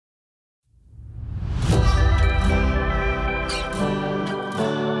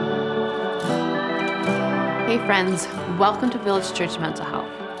Hey friends, welcome to Village Church Mental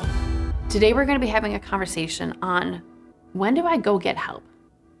Health. Today we're going to be having a conversation on when do I go get help?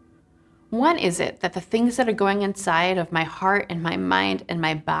 When is it that the things that are going inside of my heart and my mind and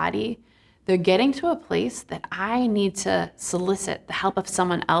my body, they're getting to a place that I need to solicit the help of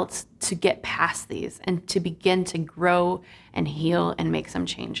someone else to get past these and to begin to grow and heal and make some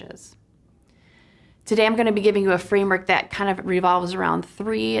changes? Today, I'm going to be giving you a framework that kind of revolves around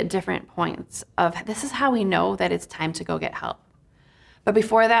 3 different points of this is how we know that it's time to go get help. But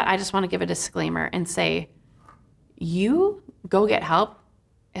before that, I just want to give a disclaimer and say, you go get help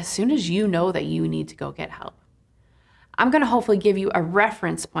as soon as you know that you need to go get help. I'm going to hopefully give you a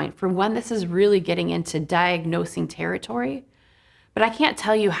reference point for when this is really getting into diagnosing territory, but I can't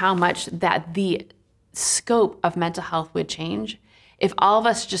tell you how much that the scope of mental health would change if all of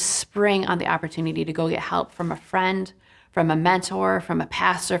us just sprang on the opportunity to go get help from a friend, from a mentor, from a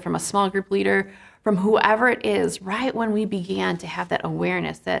pastor, from a small group leader, from whoever it is, right when we began to have that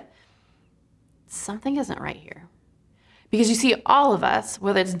awareness that something isn't right here. Because you see, all of us,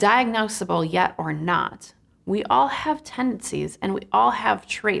 whether it's diagnosable yet or not, we all have tendencies and we all have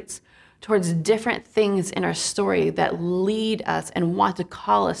traits towards different things in our story that lead us and want to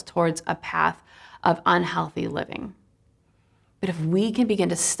call us towards a path of unhealthy living. But if we can begin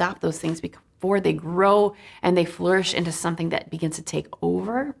to stop those things before they grow and they flourish into something that begins to take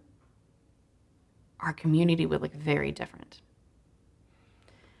over, our community would look very different.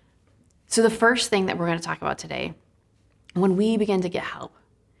 So the first thing that we're going to talk about today, when we begin to get help,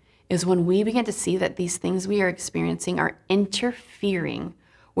 is when we begin to see that these things we are experiencing are interfering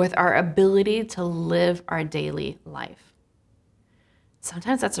with our ability to live our daily life.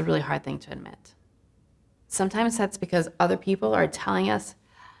 Sometimes that's a really hard thing to admit. Sometimes that's because other people are telling us,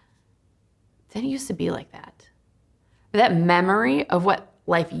 it didn't used to be like that. That memory of what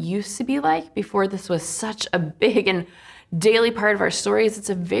life used to be like before this was such a big and daily part of our stories, it's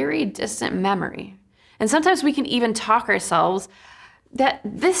a very distant memory. And sometimes we can even talk ourselves that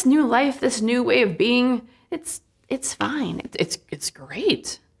this new life, this new way of being, it's fine. It's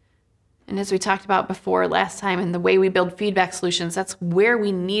great. And as we talked about before last time, in the way we build feedback solutions, that's where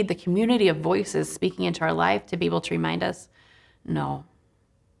we need the community of voices speaking into our life to be able to remind us, no,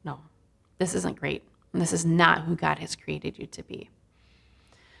 this isn't great. And this is not who God has created you to be.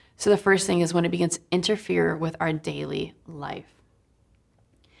 So the first thing is when it begins to interfere with our daily life.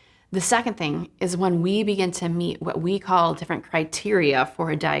 The second thing is when we begin to meet what we call different criteria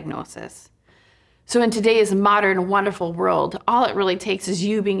for a diagnosis. So in today's modern, wonderful world, all it really takes is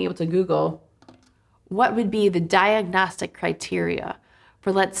you being able to Google what would be the diagnostic criteria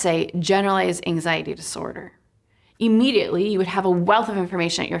for, let's say, generalized anxiety disorder. Immediately, you would have a wealth of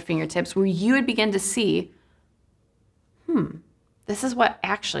information at your fingertips where you would begin to see, this is what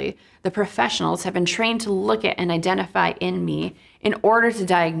actually the professionals have been trained to look at and identify in me in order to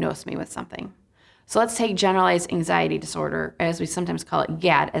diagnose me with something. So let's take generalized anxiety disorder, as we sometimes call it,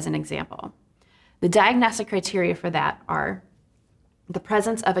 GAD, as an example. The diagnostic criteria for that are the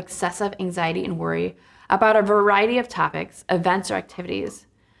presence of excessive anxiety and worry about a variety of topics, events, or activities.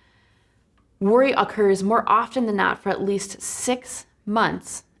 Worry occurs more often than not for at least 6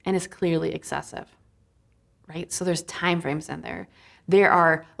 months and is clearly excessive, right? So there's time frames in there. There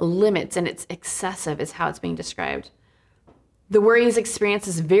are limits, and it's excessive is how it's being described. The worry's experience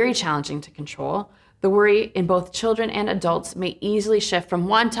is very challenging to control. The worry in both children and adults may easily shift from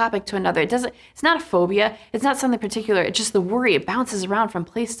one topic to another. It's not a phobia. It's not something particular. It's just the worry. It bounces around from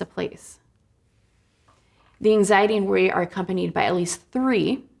place to place. The anxiety and worry are accompanied by at least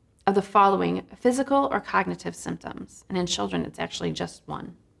 3 of the following physical or cognitive symptoms. And in children, it's actually just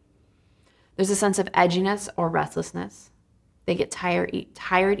 1. There's a sense of edginess or restlessness. They get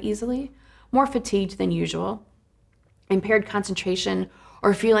tired easily, more fatigued than usual, impaired concentration,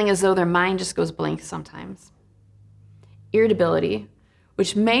 or feeling as though their mind just goes blank sometimes. Irritability,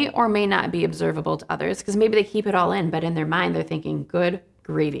 which may or may not be observable to others, because maybe they keep it all in, but in their mind they're thinking, good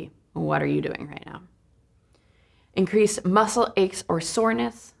gravy, what are you doing right now? Increased muscle aches or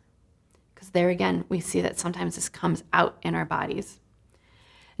soreness, because there again, we see that sometimes this comes out in our bodies.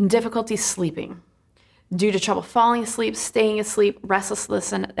 And difficulty sleeping, due to trouble falling asleep, staying asleep,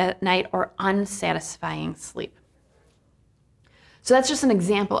 restlessness at night, or unsatisfying sleep. So that's just an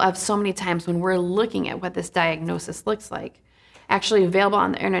example of so many times when we're looking at what this diagnosis looks like, actually available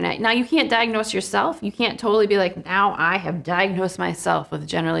on the internet. Now, you can't diagnose yourself. You can't totally be like, now I have diagnosed myself with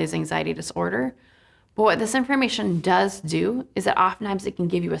generalized anxiety disorder. But what this information does do is that oftentimes it can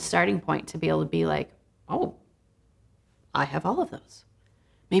give you a starting point to be able to be like, oh, I have all of those.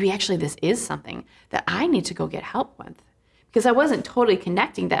 Maybe actually this is something that I need to go get help with. Because I wasn't totally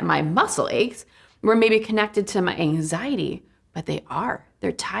connecting that my muscle aches were maybe connected to my anxiety, but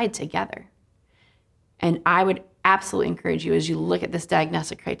they're tied together. And I would absolutely encourage you, as you look at this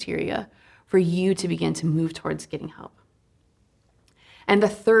diagnostic criteria, for you to begin to move towards getting help. And the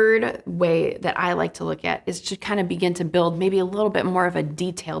third way that I like to look at is to kind of begin to build maybe a little bit more of a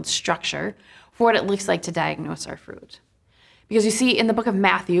detailed structure for what it looks like to diagnose our fruit. Because you see, in the book of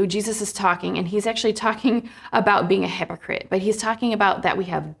Matthew, Jesus is talking, and he's actually talking about being a hypocrite, but he's talking about that we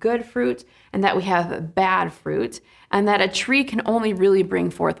have good fruit and that we have bad fruit, and that a tree can only really bring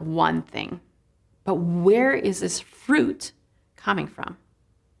forth one thing. But where is this fruit coming from?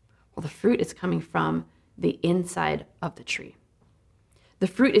 Well, the fruit is coming from the inside of the tree. The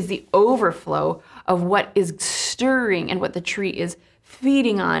fruit is the overflow of what is stirring and what the tree is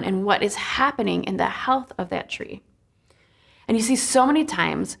feeding on and what is happening in the health of that tree. And you see, so many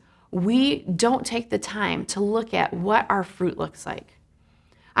times we don't take the time to look at what our fruit looks like.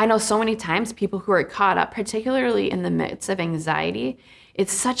 I know so many times people who are caught up, particularly in the midst of anxiety,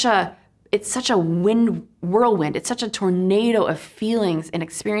 it's such a whirlwind. It's such a tornado of feelings and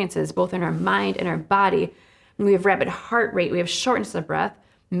experiences, both in our mind and our body. And we have rapid heart rate. We have shortness of breath,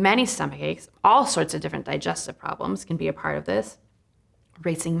 many stomach aches, all sorts of different digestive problems can be a part of this.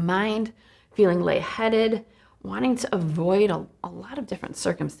 Racing mind, feeling lightheaded, wanting to avoid a lot of different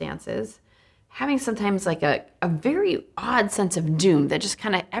circumstances, having sometimes like a very odd sense of doom that just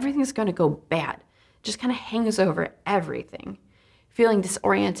kind of everything's going to go bad, just kind of hangs over everything. Feeling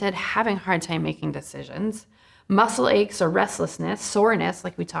disoriented, having a hard time making decisions, muscle aches or restlessness, soreness,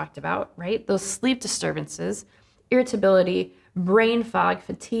 like we talked about, right? Those sleep disturbances, irritability, brain fog,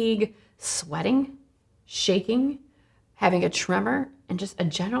 fatigue, sweating, shaking, having a tremor, and just a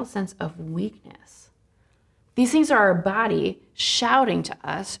general sense of weakness. These things are our body shouting to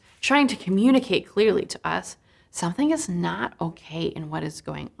us, trying to communicate clearly to us, something is not okay in what is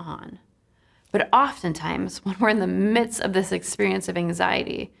going on. But oftentimes, when we're in the midst of this experience of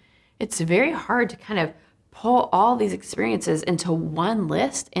anxiety, it's very hard to kind of pull all these experiences into one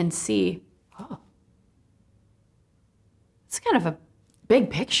list and see, oh, it's kind of a big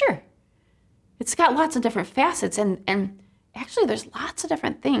picture. It's got lots of different facets, and actually there's lots of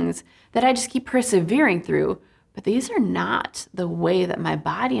different things that I just keep persevering through, but these are not the way that my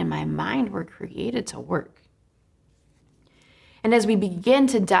body and my mind were created to work. And as we begin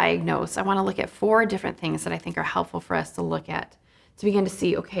to diagnose, I want to look at 4 different things that I think are helpful for us to look at to begin to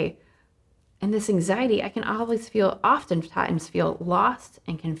see, okay, in this anxiety, I can oftentimes feel lost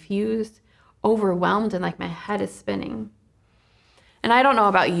and confused, overwhelmed, and like my head is spinning. And I don't know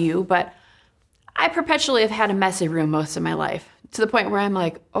about you, but I perpetually have had a messy room most of my life, to the point where I'm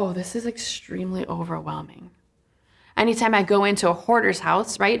like, oh, this is extremely overwhelming. Anytime I go into a hoarder's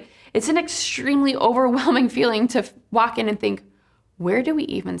house, right, it's an extremely overwhelming feeling to walk in and think, where do we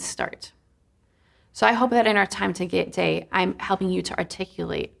even start? So I hope that in our time today, I'm helping you to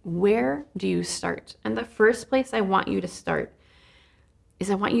articulate, where do you start? And the first place I want you to start is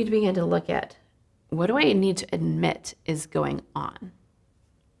I want you to begin to look at, what do I need to admit is going on?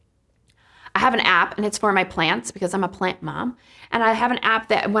 I have an app, and it's for my plants because I'm a plant mom. And I have an app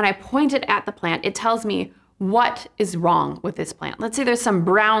that when I point it at the plant, it tells me what is wrong with this plant. Let's say there's some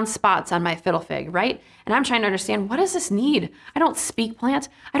brown spots on my fiddle fig, right? And I'm trying to understand, what does this need? I don't speak plant.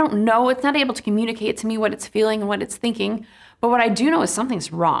 I don't know. It's not able to communicate to me what it's feeling and what it's thinking. But what I do know is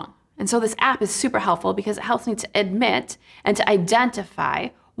something's wrong. And so this app is super helpful because it helps me to admit and to identify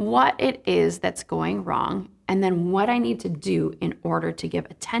what it is that's going wrong, and then what I need to do in order to give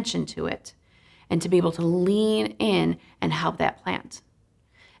attention to it and to be able to lean in and help that plant.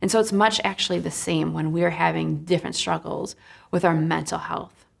 And so it's much actually the same when we're having different struggles with our mental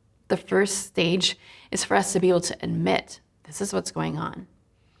health. The first stage is for us to be able to admit, this is what's going on.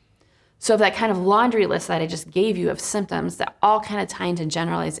 So that kind of laundry list that I just gave you of symptoms that all kind of tie into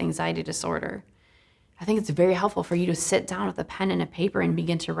generalized anxiety disorder, I think it's very helpful for you to sit down with a pen and a paper and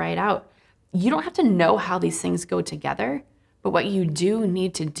begin to write out. You don't have to know how these things go together, but what you do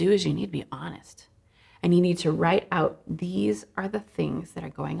need to do is you need to be honest. And you need to write out, these are the things that are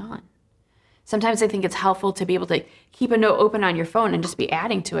going on. Sometimes I think it's helpful to be able to keep a note open on your phone and just be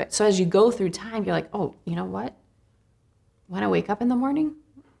adding to it. So as you go through time, you're like, oh, you know what? When I wake up in the morning,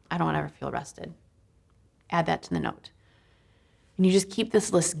 I don't ever feel rested. Add that to the note. And you just keep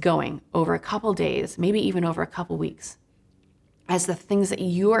this list going over a couple days, maybe even over a couple weeks, as the things that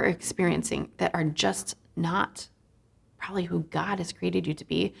you are experiencing that are just not probably who God has created you to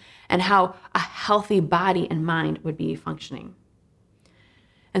be, and how a healthy body and mind would be functioning.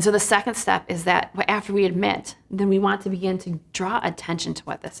 And so the second step is that after we admit, then we want to begin to draw attention to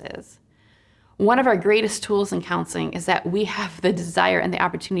what this is. One of our greatest tools in counseling is that we have the desire and the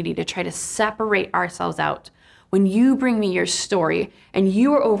opportunity to try to separate ourselves out. When you bring me your story and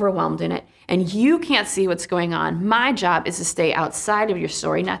you are overwhelmed in it and you can't see what's going on, my job is to stay outside of your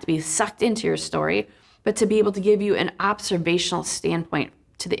story, not to be sucked into your story, but to be able to give you an observational standpoint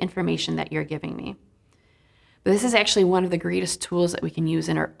to the information that you're giving me. But this is actually one of the greatest tools that we can use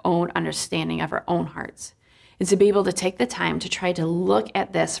in our own understanding of our own hearts, is to be able to take the time to try to look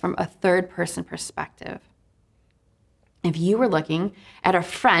at this from a third person perspective. If you were looking at a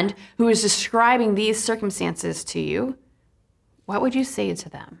friend who is describing these circumstances to you, what would you say to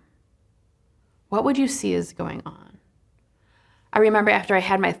them? What would you see is going on? I remember after I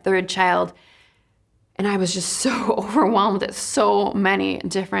had my third child, and I was just so overwhelmed at so many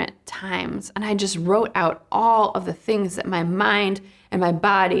different times. And I just wrote out all of the things that my mind and my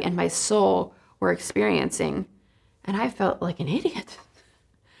body and my soul were experiencing. And I felt like an idiot.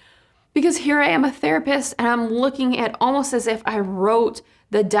 Because here I am, a therapist, and I'm looking at almost as if I wrote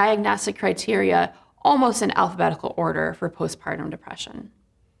the diagnostic criteria almost in alphabetical order for postpartum depression.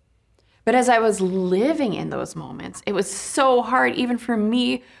 But as I was living in those moments, it was so hard, even for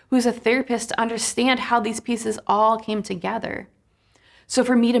me, who's a therapist, to understand how these pieces all came together. So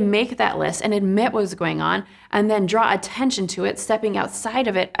for me to make that list and admit what was going on, and then draw attention to it, stepping outside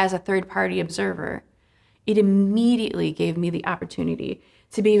of it as a third-party observer, it immediately gave me the opportunity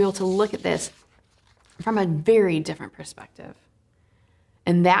to be able to look at this from a very different perspective.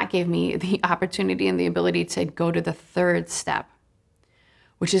 And that gave me the opportunity and the ability to go to the third step,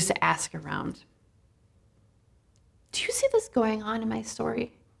 which is to ask around. Do you see this going on in my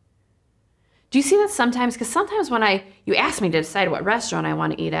story? Do you see that sometimes? Because sometimes when you ask me to decide what restaurant I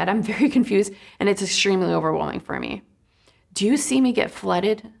want to eat at, I'm very confused and it's extremely overwhelming for me. Do you see me get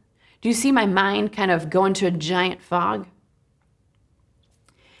flooded? Do you see my mind kind of go into a giant fog?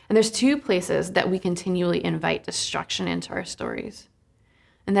 And there's two places that we continually invite destruction into our stories.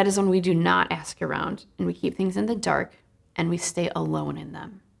 And that is when we do not ask around and we keep things in the dark and we stay alone in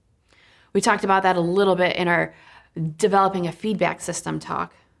them. We talked about that a little bit in our developing a feedback system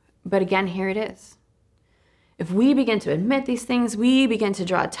talk, but again, here it is. If we begin to admit these things, we begin to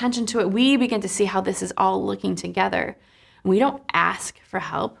draw attention to it, we begin to see how this is all looking together. We don't ask for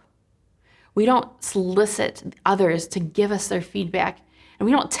help. We don't solicit others to give us their feedback, and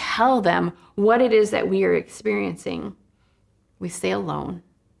we don't tell them what it is that we are experiencing. We stay alone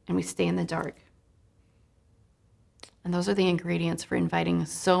and we stay in the dark. And those are the ingredients for inviting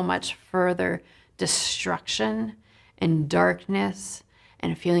so much further destruction and darkness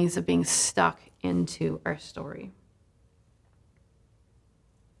and feelings of being stuck into our story.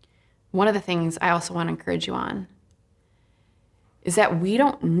 One of the things I also want to encourage you on is that we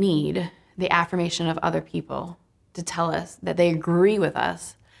don't need the affirmation of other people to tell us that they agree with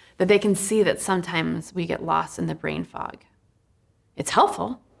us, that they can see that sometimes we get lost in the brain fog. It's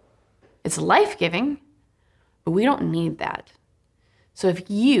helpful, it's life-giving, but we don't need that. So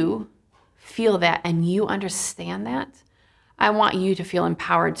if you feel that and you understand that, I want you to feel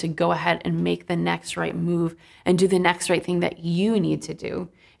empowered to go ahead and make the next right move and do the next right thing that you need to do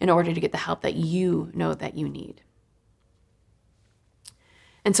in order to get the help that you know that you need.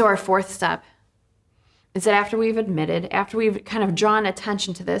 And so our fourth step is that after we've admitted, after we've kind of drawn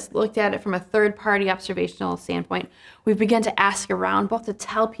attention to this, looked at it from a third-party observational standpoint, we begin to ask around, both to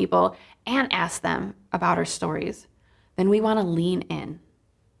tell people and ask them about our stories. Then we want to lean in.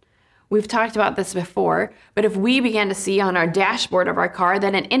 We've talked about this before, but if we began to see on our dashboard of our car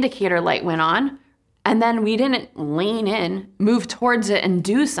that an indicator light went on, and then we didn't lean in, move towards it, and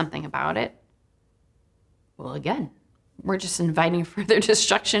do something about it, well, again, we're just inviting further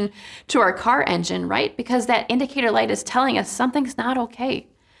destruction to our car engine, right? Because that indicator light is telling us something's not okay.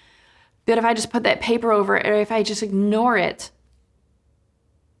 That if I just put that paper over it, or if I just ignore it,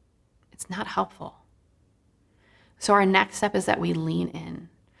 it's not helpful. So our next step is that we lean in.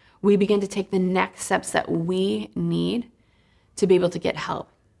 We begin to take the next steps that we need to be able to get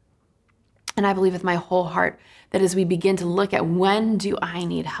help. And I believe with my whole heart that as we begin to look at when do I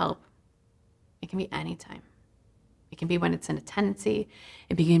need help, it can be anytime. It can be when it's in a tendency.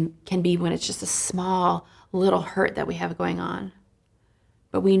 It can be when it's just a small little hurt that we have going on.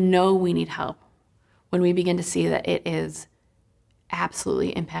 But we know we need help when we begin to see that it is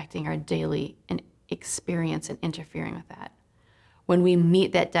absolutely impacting our daily experience and interfering with that. When we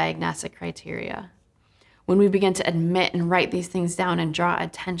meet that diagnostic criteria, when we begin to admit and write these things down and draw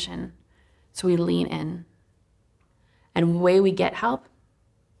attention, so we lean in. And the way we get help,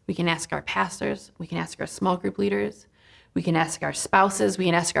 we can ask our pastors, we can ask our small group leaders, we can ask our spouses, we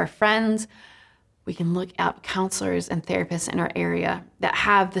can ask our friends, We can look up counselors and therapists in our area that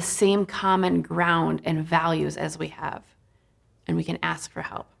have the same common ground and values as we have, and we can ask for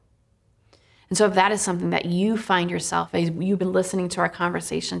help. And so if that is something that you find yourself, as you've been listening to our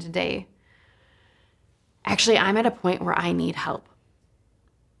conversation today, actually, I'm at a point where I need help.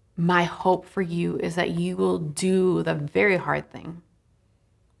 My hope for you is that you will do the very hard thing,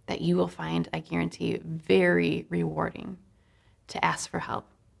 that you will find, I guarantee, very rewarding to ask for help.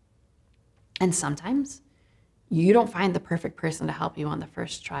 And sometimes you don't find the perfect person to help you on the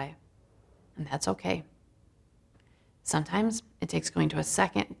first try, and that's okay. Sometimes it takes going to a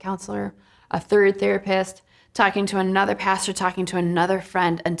second counselor, a third therapist, talking to another pastor, talking to another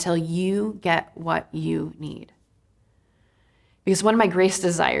friend until you get what you need. Because one of my greatest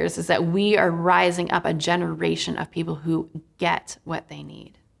desires is that we are rising up a generation of people who get what they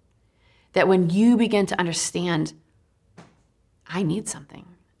need. That when you begin to understand, I need something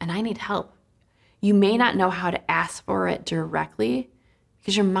and I need help, you may not know how to ask for it directly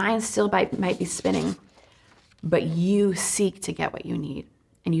because your mind still might be spinning, but you seek to get what you need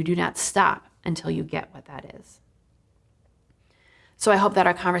and you do not stop until you get what that is. So I hope that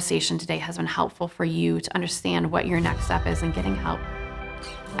our conversation today has been helpful for you to understand what your next step is in getting help.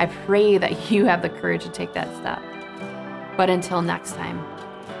 I pray that you have the courage to take that step. But until next time,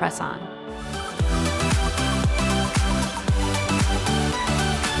 press on.